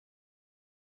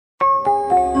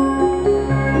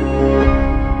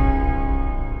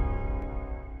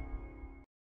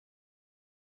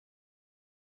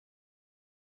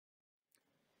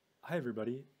Hi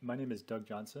everybody, my name is Doug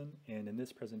Johnson, and in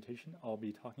this presentation I'll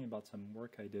be talking about some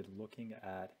work I did looking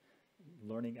at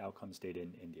learning outcomes data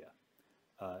in India.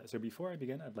 So before I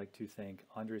begin, I'd like to thank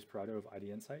Andres Parado of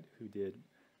ID Insight, who did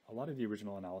a lot of the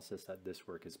original analysis that this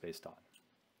work is based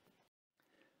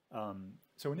on.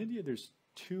 So in India, there's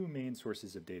two main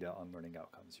sources of data on learning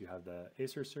outcomes. You have the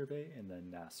ACER survey and the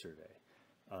NAS survey.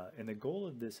 And the goal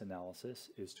of this analysis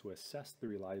is to assess the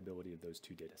reliability of those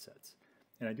two data sets.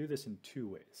 And I do this in two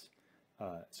ways.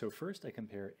 So first, I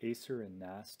compare ACER and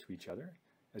NAS to each other,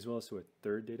 as well as to a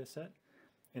third data set.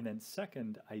 And then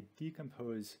second, I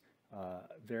decompose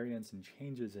variance and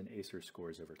changes in ACER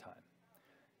scores over time.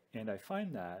 And I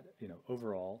find that,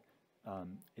 overall,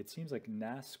 it seems like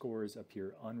NAS scores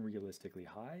appear unrealistically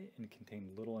high and contain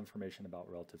little information about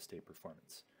relative state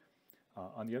performance.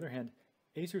 On the other hand,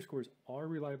 ACER scores are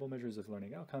reliable measures of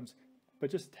learning outcomes,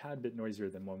 but just a tad bit noisier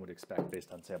than one would expect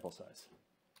based on sample size.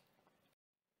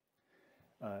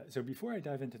 So before I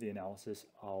dive into the analysis,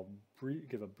 I'll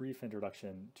give a brief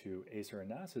introduction to ACER and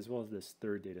NAS, as well as this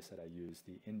third data set I use,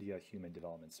 the India Human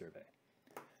Development Survey.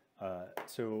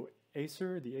 So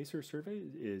the ACER survey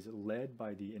is led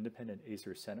by the independent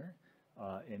ACER Center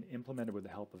and implemented with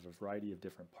the help of a variety of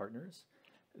different partners.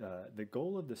 The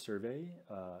goal of the survey,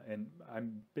 and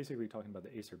I'm basically talking about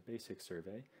the ACER Basic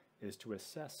Survey, is to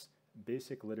assess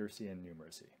basic literacy and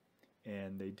numeracy.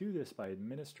 And they do this by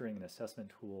administering an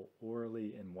assessment tool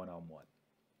orally and one-on-one.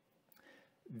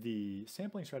 The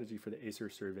sampling strategy for the ACER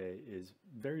survey is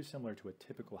very similar to a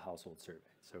typical household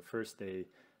survey. So first they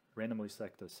randomly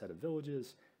select a set of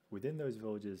villages. Within those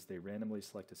villages, they randomly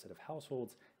select a set of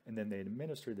households, and then they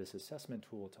administer this assessment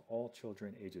tool to all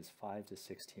children ages 5 to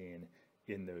 16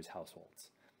 in those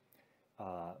households.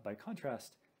 By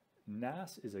contrast,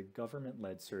 NAS is a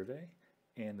government-led survey,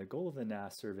 and the goal of the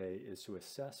NAS survey is to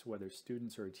assess whether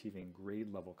students are achieving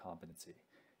grade level competency.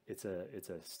 It's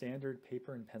a standard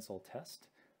paper and pencil test.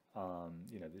 So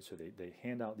they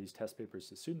hand out these test papers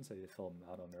to students, they fill them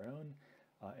out on their own,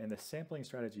 and the sampling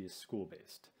strategy is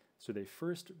school-based. So they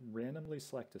first randomly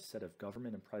select a set of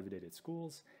government and private aided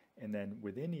schools, and then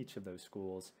within each of those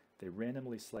schools, they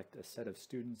randomly select a set of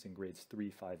students in grades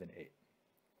 3, 5, and 8.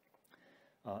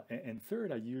 And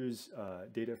third, I use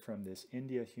data from this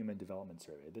India Human Development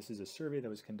Survey. This is a survey that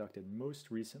was conducted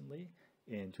most recently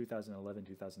in 2011,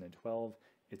 2012.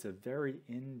 It's a very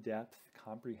in-depth,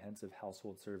 comprehensive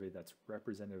household survey that's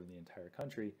representative of the entire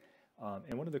country.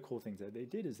 And one of the cool things that they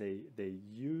did is they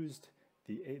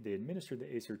administered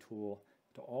the ACER tool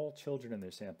to all children in their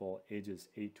sample ages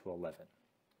 8 to 11.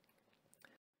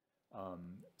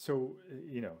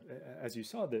 As you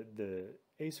saw, the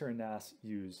ACER and NAS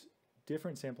use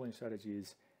different sampling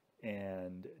strategies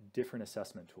and different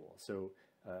assessment tools. So,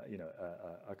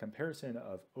 a comparison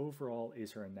of overall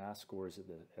ACER and NAS scores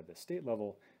at the state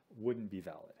level wouldn't be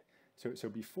valid. So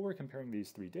before comparing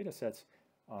these three data sets,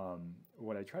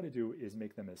 what I try to do is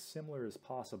make them as similar as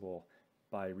possible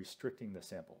by restricting the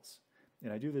samples.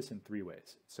 And I do this in three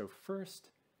ways. So first,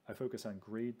 I focus on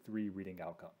grade 3 reading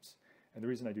outcomes. And the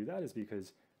reason I do that is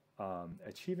because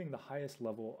achieving the highest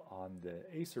level on the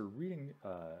ACER reading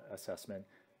assessment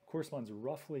corresponds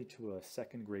roughly to a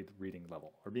second grade reading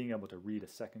level, or being able to read a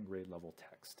second grade level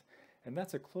text. And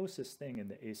that's the closest thing in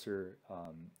the ACER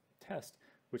test,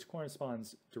 which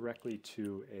corresponds directly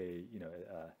to a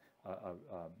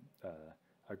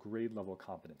grade level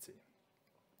competency.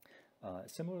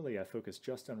 Similarly, I focus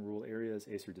just on rural areas.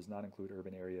 ACER does not include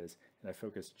urban areas, and I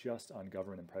focus just on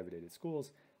government and private aided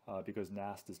schools because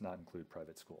NAS does not include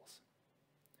private schools.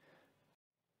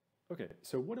 Okay,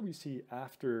 so what do we see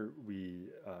after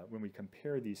when we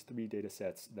compare these three data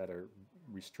sets that are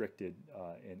restricted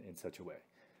in such a way?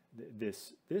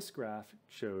 This graph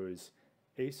shows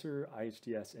ACER,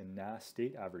 IHDS, and NAS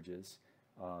state averages.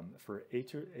 For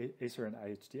ACER and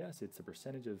IHDS, it's the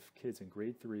percentage of kids in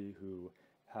grade 3 who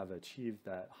have achieved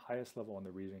that highest level on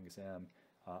the reading exam,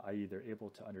 i.e. they're able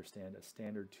to understand a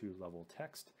standard 2 level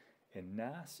text. In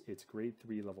NAS, it's grade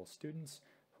 3 level students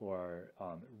who are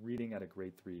reading at a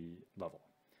grade 3 level.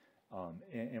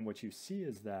 And what you see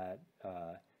is that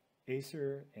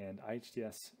ACER and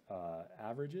IHDS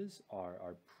averages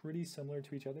are pretty similar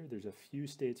to each other. There's a few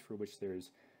states for which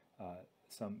there's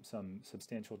some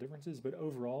substantial differences, but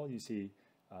overall you see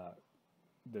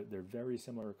they're very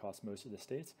similar across most of the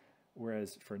states,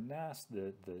 whereas for NAS,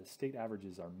 the state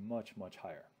averages are much, much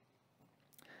higher.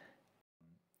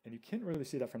 And you can't really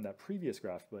see that from that previous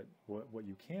graph, but what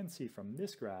you can see from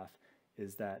this graph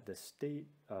is that the state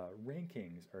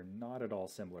rankings are not at all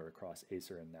similar across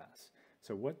ACER and NAS.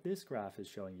 So what this graph is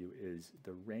showing you is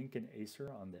the rank in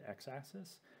ACER on the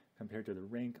x-axis compared to the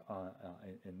rank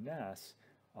in NAS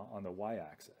on the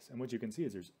y-axis. And what you can see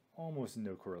is there's almost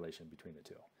no correlation between the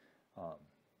two.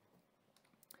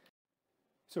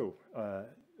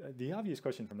 The obvious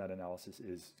question from that analysis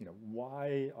is,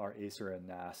 why are ACER and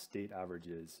NAS state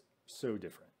averages so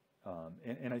different?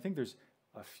 And I think there's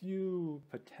a few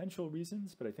potential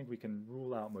reasons, but I think we can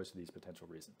rule out most of these potential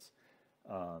reasons.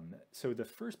 So the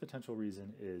first potential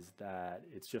reason is that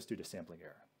it's just due to sampling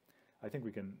error. I think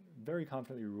we can very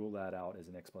confidently rule that out as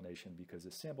an explanation because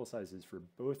the sample sizes for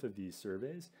both of these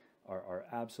surveys are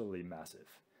absolutely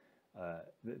massive.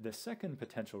 The second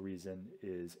potential reason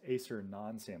is ACER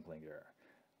non-sampling error.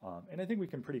 And I think we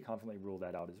can pretty confidently rule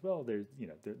that out as well.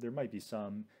 There might be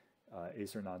some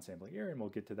ACER non-sampling error, and we'll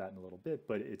get to that in a little bit,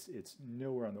 but it's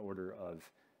nowhere on the order of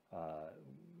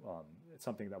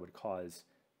something that would cause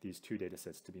these two data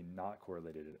sets to be not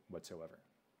correlated whatsoever.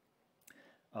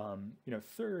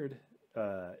 Third,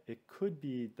 it could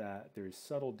be that there's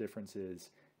subtle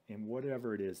differences in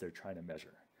whatever it is they're trying to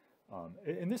measure.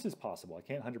 And this is possible. I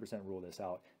can't 100% rule this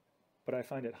out, but I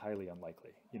find it highly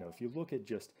unlikely. If you look at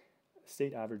just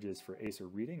state averages for ACER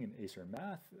reading and ACER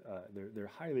math, they're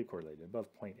highly correlated, above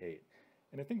 0.8.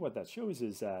 And I think what that shows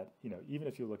is that, even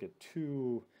if you look at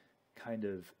two kind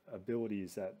of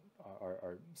abilities that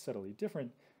are subtly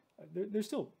different, there's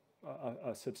still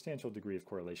a substantial degree of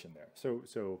correlation there.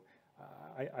 So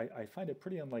I find it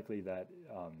pretty unlikely that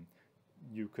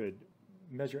you could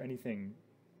measure anything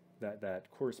that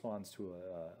corresponds to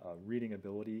a reading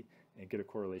ability and get a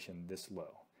correlation this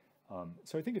low.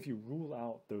 So I think if you rule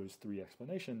out those three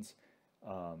explanations,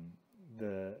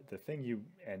 the thing you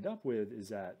end up with is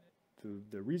that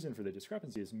the reason for the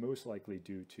discrepancy is most likely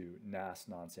due to NAS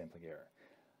non-sampling error.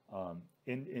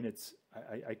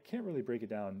 I can't really break it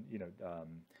down.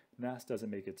 NAS doesn't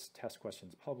make its test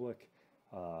questions public,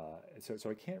 so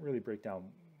I can't really break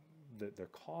down the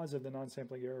cause of the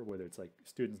non-sampling error, whether it's like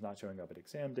students not showing up at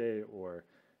exam day or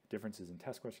differences in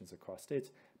test questions across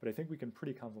states, but I think we can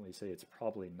pretty confidently say it's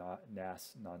probably not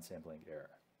NAS non-sampling error.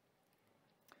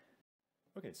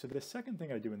 Okay, so the second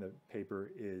thing I do in the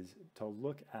paper is to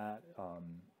look at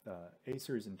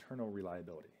ACER's internal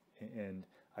reliability. And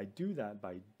I do that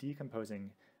by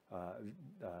decomposing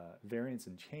variance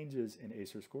and changes in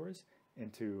ACER scores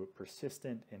into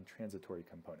persistent and transitory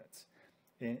components.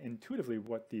 And intuitively,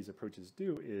 what these approaches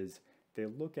do is they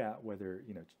look at whether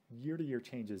year-to-year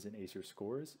changes in ACER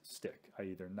scores stick,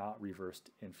 i.e. they're not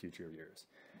reversed in future years.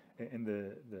 And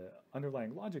the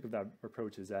underlying logic of that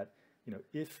approach is that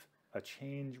if a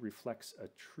change reflects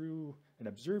an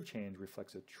observed change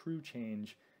reflects a true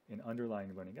change in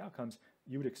underlying learning outcomes,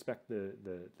 you would expect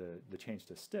the change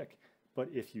to stick. But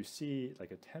if you see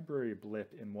like a temporary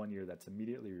blip in one year that's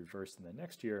immediately reversed in the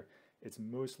next year, it's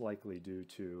most likely due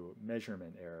to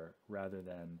measurement error rather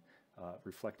than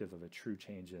reflective of a true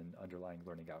change in underlying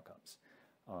learning outcomes.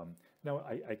 Now,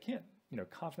 I can't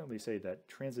confidently say that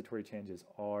transitory changes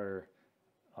are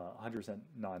 100%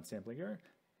 non-sampling error,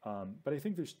 but I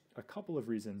think there's a couple of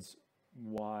reasons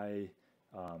why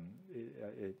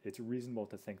it's reasonable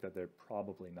to think that they're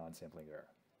probably non-sampling error.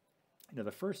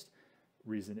 The first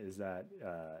reason is that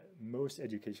most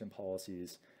education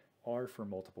policies are for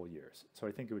multiple years. So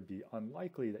I think it would be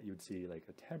unlikely that you would see like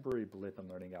a temporary blip in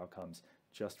learning outcomes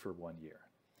just for 1 year.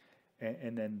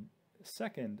 And then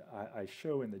second, I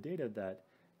show in the data that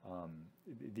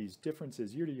these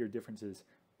differences, year-to-year differences,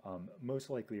 most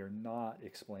likely are not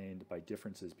explained by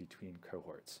differences between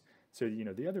cohorts. So,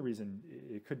 the other reason,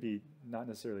 it could be not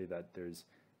necessarily that there's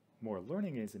more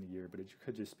learning aids in a year, but it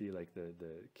could just be like the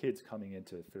kids coming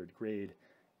into third grade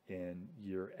in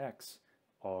year X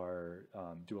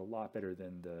do a lot better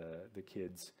than the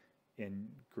kids in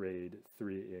grade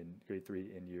 3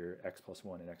 in year X plus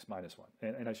 1 and X minus 1.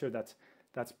 And I showed that's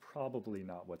probably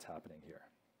not what's happening here.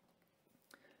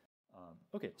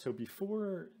 Okay, so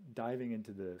before diving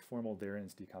into the formal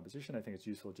variance decomposition, I think it's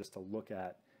useful just to look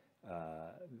at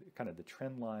kind of the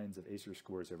trend lines of ACER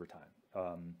scores over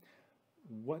time.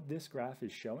 What this graph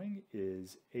is showing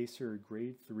is ACER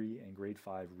grade 3 and grade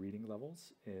 5 reading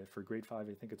levels. For grade 5,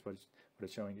 I think what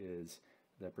it's showing is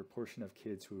the proportion of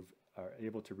kids who are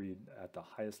able to read at the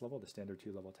highest level, the standard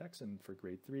 2 level text, and for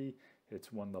grade 3,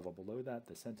 it's one level below that,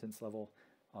 the sentence level,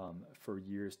 for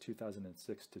years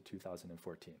 2006 to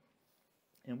 2014.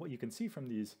 And what you can see from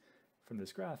this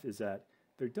graph is that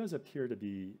there does appear to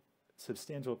be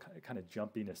substantial kind of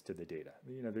jumpiness to the data.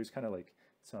 There's kind of like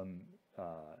some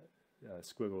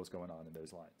squiggles going on in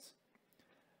those lines.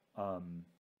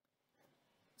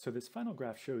 So this final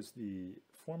graph shows the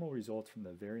formal results from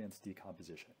the variance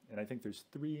decomposition. And I think there's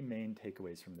three main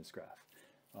takeaways from this graph.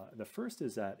 The first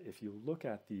is that if you look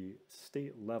at the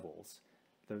state levels,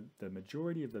 the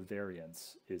majority of the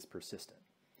variance is persistent.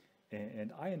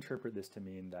 And I interpret this to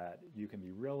mean that you can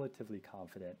be relatively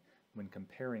confident when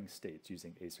comparing states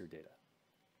using ACER data.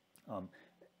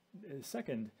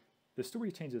 Second, the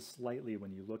story changes slightly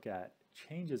when you look at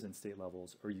changes in state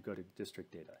levels or you go to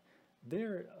district data.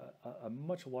 There, a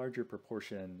much larger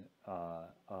proportion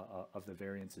of the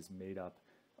variance is made up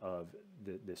of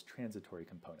this transitory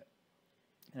component.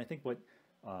 And I think what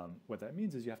that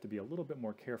means is you have to be a little bit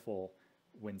more careful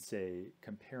when, say,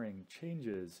 comparing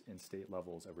changes in state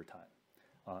levels over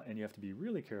time. And you have to be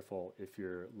really careful if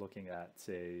you're looking at,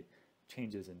 say,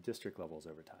 changes in district levels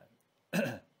over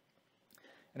time.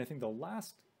 And I think the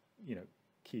last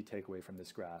key takeaway from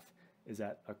this graph is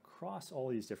that across all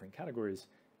these different categories,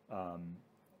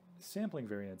 sampling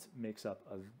variance makes up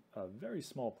a very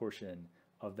small portion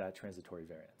of that transitory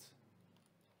variance.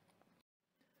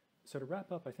 So to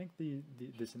wrap up, I think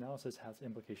this analysis has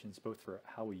implications both for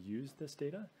how we use this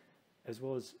data as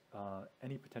well as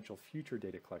any potential future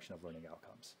data collection of learning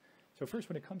outcomes. So first,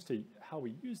 when it comes to how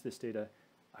we use this data,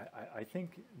 I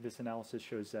think this analysis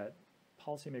shows that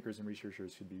policymakers and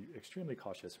researchers should be extremely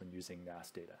cautious when using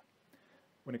NAS data.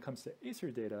 When it comes to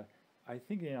ACER data, I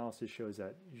think the analysis shows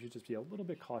that you should just be a little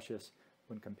bit cautious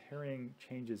when comparing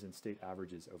changes in state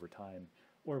averages over time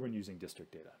or when using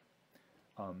district data.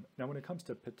 Now, when it comes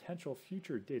to potential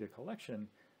future data collection,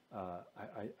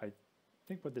 I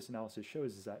think what this analysis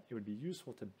shows is that it would be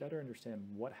useful to better understand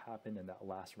what happened in that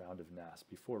last round of NAS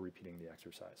before repeating the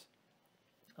exercise.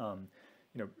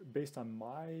 Based on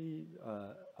my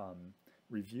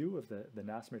review of the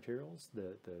NAS materials,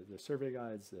 the survey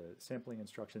guides, the sampling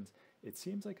instructions, it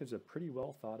seems like it's a pretty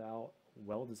well thought out,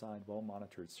 well designed, well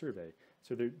monitored survey.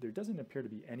 So there doesn't appear to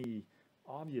be any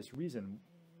obvious reason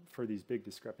for these big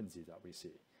discrepancies that we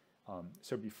see.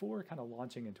 So before kind of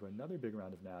launching into another big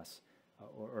round of NAS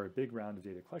or a big round of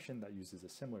data collection that uses a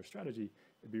similar strategy,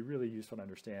 it'd be really useful to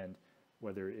understand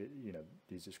whether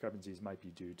these discrepancies might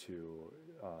be due to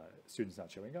students not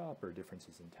showing up or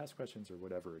differences in test questions or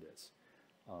whatever it is.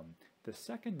 The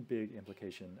second big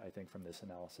implication, I think, from this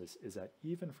analysis is that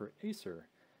even for ACER,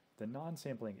 the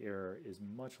non-sampling error is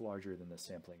much larger than the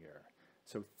sampling error.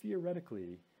 So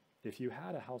theoretically, if you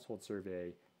had a household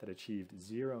survey that achieved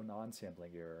 0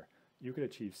 non-sampling error, you could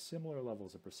achieve similar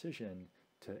levels of precision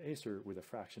to ACER with a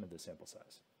fraction of the sample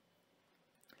size.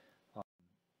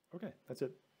 Okay, that's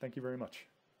it. Thank you very much.